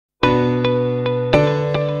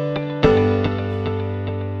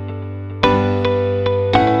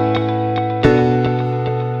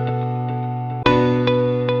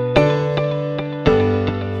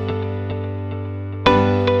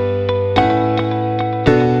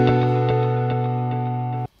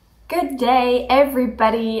day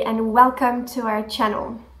everybody, and welcome to our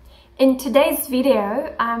channel. In today's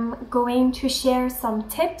video I'm going to share some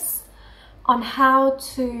tips on how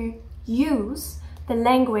to use the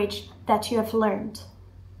language that you have learned.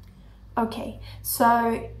 Okay,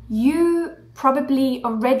 so you probably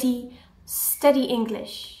already study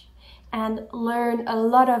English and learn a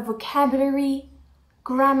lot of vocabulary,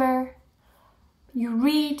 grammar, you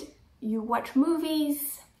read, you watch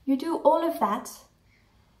movies, you do all of that.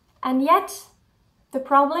 And yet, the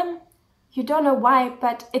problem, you don't know why,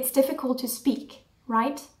 but it's difficult to speak,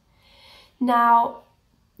 right? Now,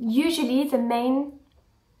 usually the main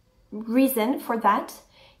reason for that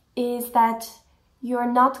is that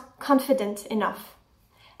you're not confident enough.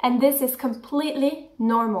 And this is completely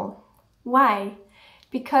normal. Why?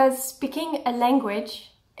 Because speaking a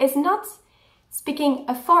language is not, speaking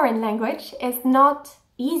a foreign language is not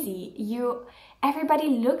easy. Everybody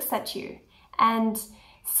looks at you and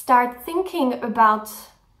start thinking about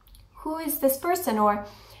who is this person, or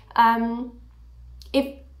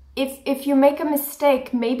if you make a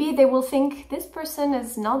mistake, maybe they will think this person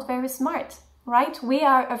is not very smart, right? We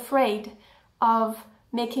are afraid of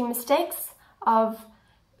making mistakes, of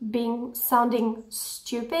sounding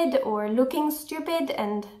stupid or looking stupid,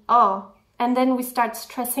 and then we start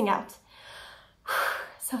stressing out.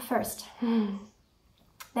 So first,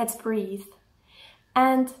 let's breathe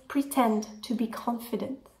and pretend to be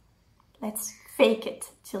confident. Let's fake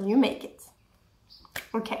it till you make it.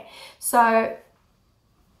 Okay, so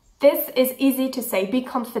this is easy to say, be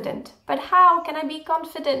confident. But how can I be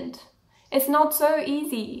confident? It's not so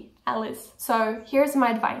easy, Alice. So here's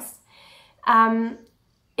my advice.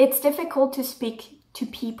 It's difficult to speak to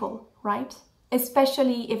people, right?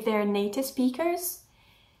 Especially if they're native speakers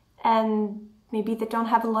and maybe they don't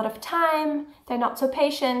have a lot of time, they're not so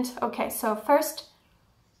patient. Okay, so first,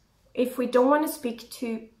 if we don't want to speak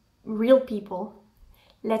to real people,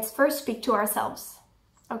 let's first speak to ourselves.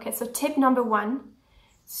 Okay, so tip number 1,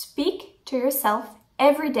 speak to yourself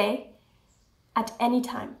every day at any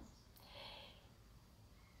time.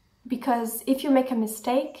 Because if you make a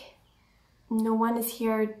mistake, no one is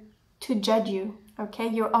here to judge you, okay?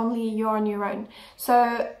 You're on your own.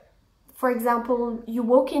 So, for example, you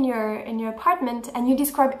walk in your apartment and you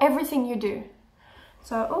describe everything you do.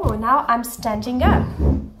 So, now I'm standing up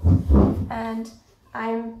and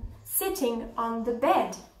I'm sitting on the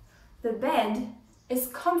bed. The bed is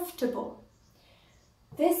comfortable.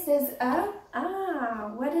 This is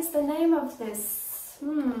what is the name of this?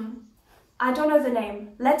 I don't know the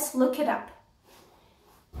name. Let's look it up.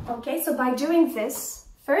 Okay, so by doing this,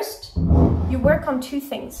 first, you work on 2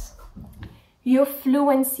 things. Your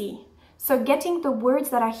fluency. So getting the words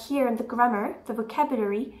that are here in the grammar, the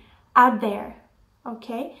vocabulary, out there.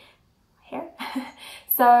 Okay, here.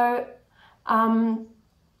 So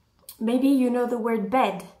maybe you know the word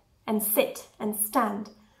bed and sit and stand,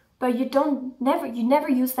 but you never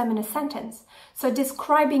use them in a sentence. So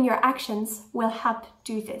describing your actions will help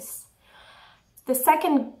do this. The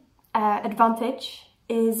second advantage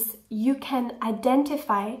is you can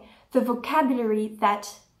identify the vocabulary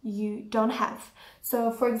that you don't have.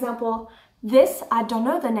 So for example, this, I don't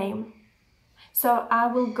know the name. So I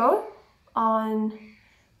will go on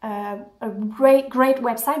a great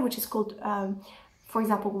website, which is called, for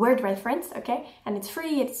example, Word Reference, okay? And it's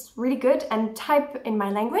free, it's really good, and type in my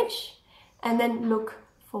language, and then look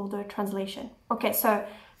for the translation. Okay, so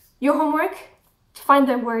your homework, to find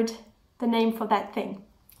the word, the name for that thing.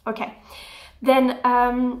 Okay, then,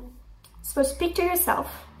 so speak to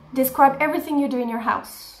yourself, describe everything you do in your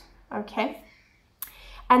house, okay?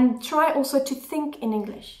 And try also to think in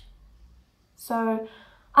English. So,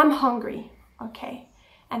 I'm hungry, okay?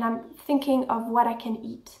 And I'm thinking of what I can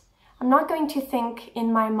eat. I'm not going to think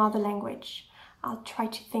in my mother language. I'll try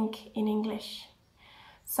to think in English.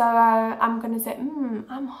 So I'm going to say,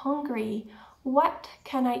 I'm hungry. What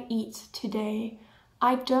can I eat today?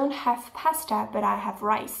 I don't have pasta, but I have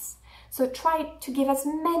rice. So try to give as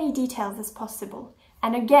many details as possible.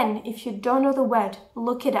 And again, if you don't know the word,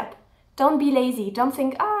 look it up. Don't be lazy. Don't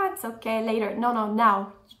think, it's okay later. No,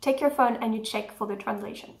 now. You take your phone and you check for the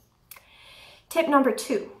translation. Tip number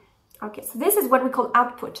 2. Okay, so this is what we call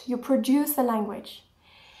output. You produce the language.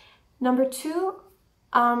 Number 2,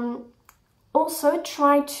 also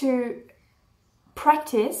try to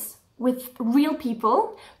practice with real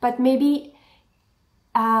people, but maybe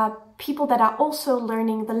people that are also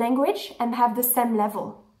learning the language and have the same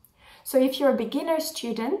level. So if you're a beginner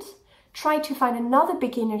student, try to find another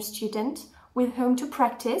beginner student with whom to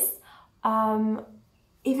practice,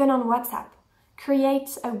 even on WhatsApp.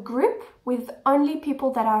 Create a group with only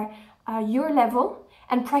people that are your level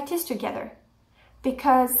and practice together.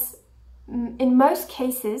 Because in most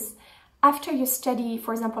cases, after you study,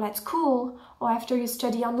 for example, at school, or after you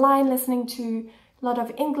study online, listening to a lot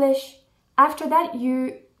of English, after that,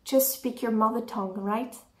 you just speak your mother tongue,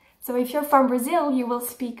 right? So if you're from Brazil, you will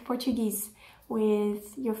speak Portuguese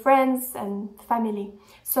with your friends and family.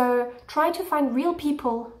 So try to find real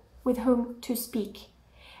people with whom to speak.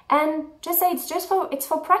 And just say it's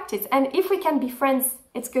for practice. And if we can be friends,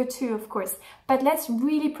 it's good too, of course. But let's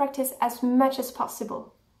really practice as much as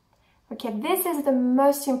possible. Okay, this is the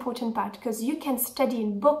most important part, because you can study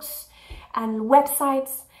in books and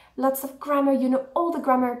websites, lots of grammar, you know all the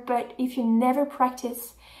grammar, but if you never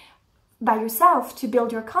practice by yourself to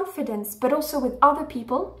build your confidence, but also with other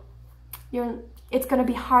people, it's going to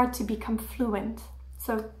be hard to become fluent.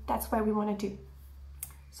 So that's what we want to do.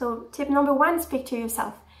 So tip number 1, speak to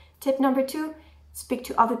yourself. Tip number 2, speak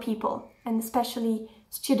to other people, and especially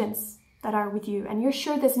students that are with you, and you're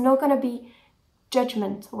sure there's not going to be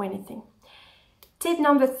judgment or anything. Tip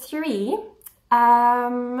number 3,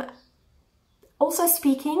 also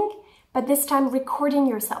speaking, but this time recording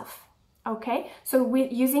yourself. Okay, so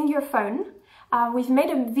with using your phone, we've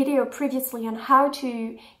made a video previously on how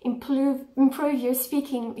to improve your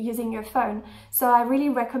speaking using your phone. So I really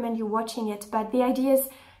recommend you watching it. But the idea is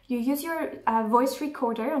you use your voice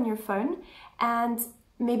recorder on your phone and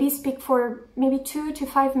maybe speak for maybe 2 to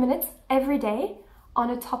 5 minutes every day on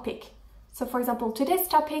a topic. So for example, today's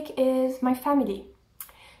topic is my family.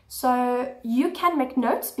 So you can make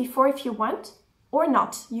notes before if you want, or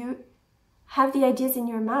not. You have the ideas in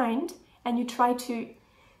your mind and you try to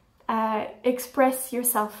express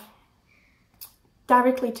yourself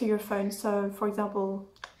directly to your phone. So for example,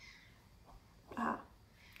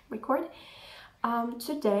 record.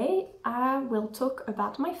 Today I will talk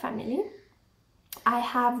about my family. I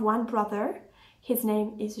have one brother, his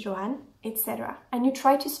name is Johan, etc. And you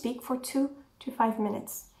try to speak for 2 to 5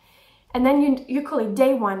 minutes. And then you call it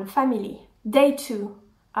day 1, family, day 2,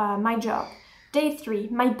 my job, day 3,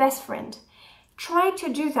 my best friend. Try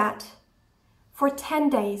to do that for 10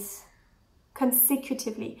 days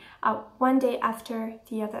consecutively, one day after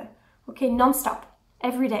the other, okay, non-stop,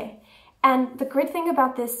 every day. And the great thing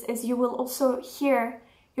about this is you will also hear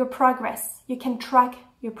your progress. You can track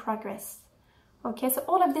your progress. Okay, so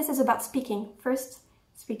all of this is about speaking. First,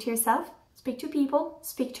 speak to yourself, speak to people,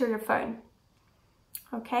 speak to your phone.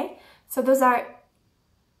 Okay, so those are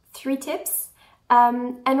 3 tips.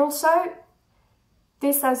 And also,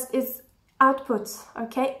 this is output,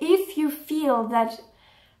 okay? If you feel that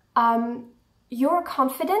you're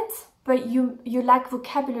confident, but you lack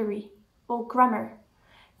vocabulary or grammar,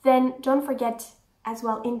 then don't forget as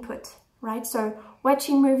well input, right? So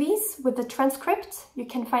watching movies with the transcript, you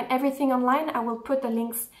can find everything online. I will put the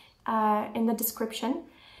links in the description.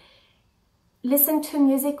 Listen to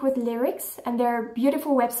music with lyrics, and there are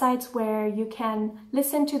beautiful websites where you can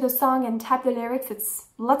listen to the song and tap the lyrics. It's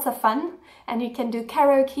lots of fun, and you can do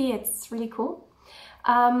karaoke. It's really cool.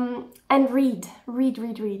 And read.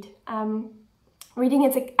 Reading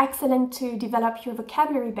is excellent to develop your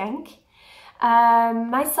vocabulary bank.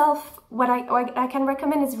 Myself, what I can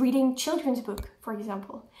recommend is reading children's book, for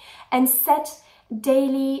example, and set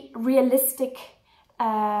daily realistic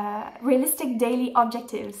daily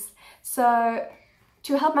objectives. So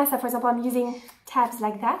to help myself, for example, I'm using tabs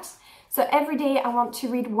like that. So every day I want to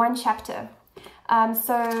read 1 chapter.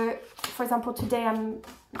 So for example, today I'm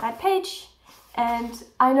that page, and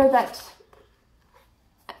I know that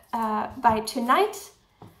by tonight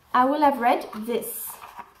I will have read this.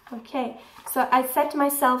 Okay, so I set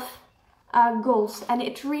myself goals, and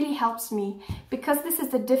it really helps me because this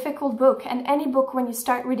is a difficult book, and any book when you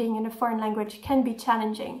start reading in a foreign language can be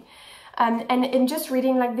challenging. And in just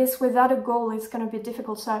reading like this without a goal is going to be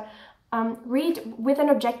difficult. So read with an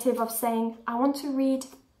objective of saying, I want to read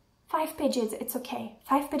 5 pages, it's okay,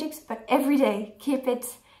 5 pages, but every day, keep it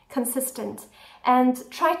consistent, and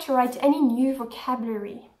try to write any new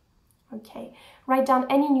vocabulary. Okay, write down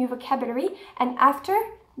any new vocabulary, and after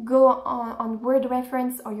go on word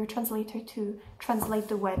reference or your translator to translate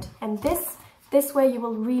the word, and this way you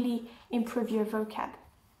will really improve your vocab.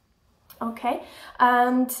 Okay,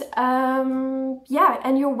 and yeah,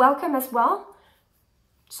 and you're welcome as well.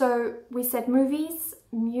 So we said movies,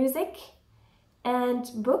 music, and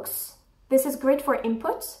books. This is great for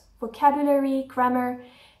input, vocabulary, grammar,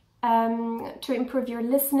 to improve your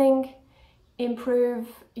listening, improve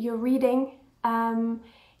your reading.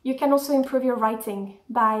 You can also improve your writing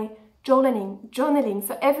by journaling.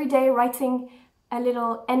 So every day writing a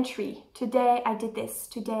little entry. Today I did this,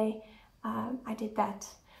 today I did that,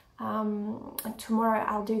 and tomorrow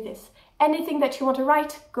I'll do this. Anything that you want to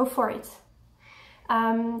write, go for it.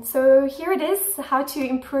 So here it is, how to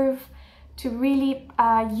improve to really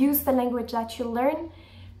use the language that you learn.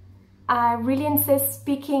 I really insist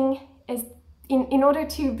speaking is, in order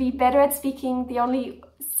to be better at speaking, the only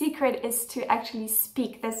secret is to actually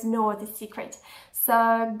speak. There's no other secret.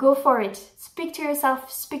 So go for it. Speak to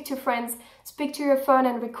yourself, speak to friends, speak to your phone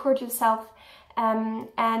and record yourself.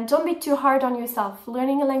 And don't be too hard on yourself.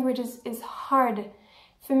 Learning a language is hard.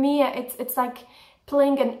 For me, it's like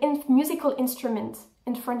playing an musical instrument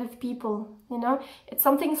in front of people, you know? It's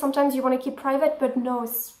something sometimes you want to keep private, but no,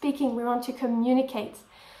 speaking, we want to communicate.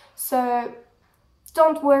 So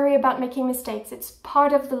don't worry about making mistakes. It's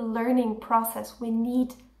part of the learning process. We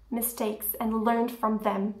need mistakes and learn from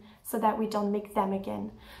them so that we don't make them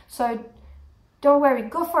again. So don't worry,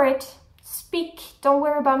 go for it. Speak, don't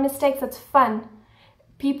worry about mistakes, it's fun.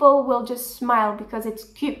 People will just smile because it's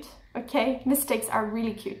cute, okay? Mistakes are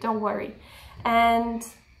really cute, don't worry. And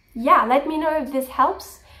yeah, let me know if this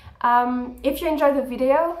helps. If you enjoyed the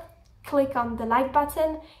video, click on the like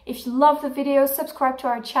button. If you love the video, subscribe to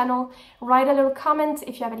our channel. Write a little comment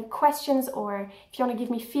if you have any questions or if you want to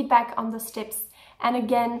give me feedback on those tips. And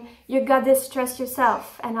again, you got this, trust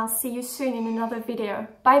yourself, and I'll see you soon in another video.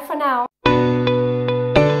 Bye for now.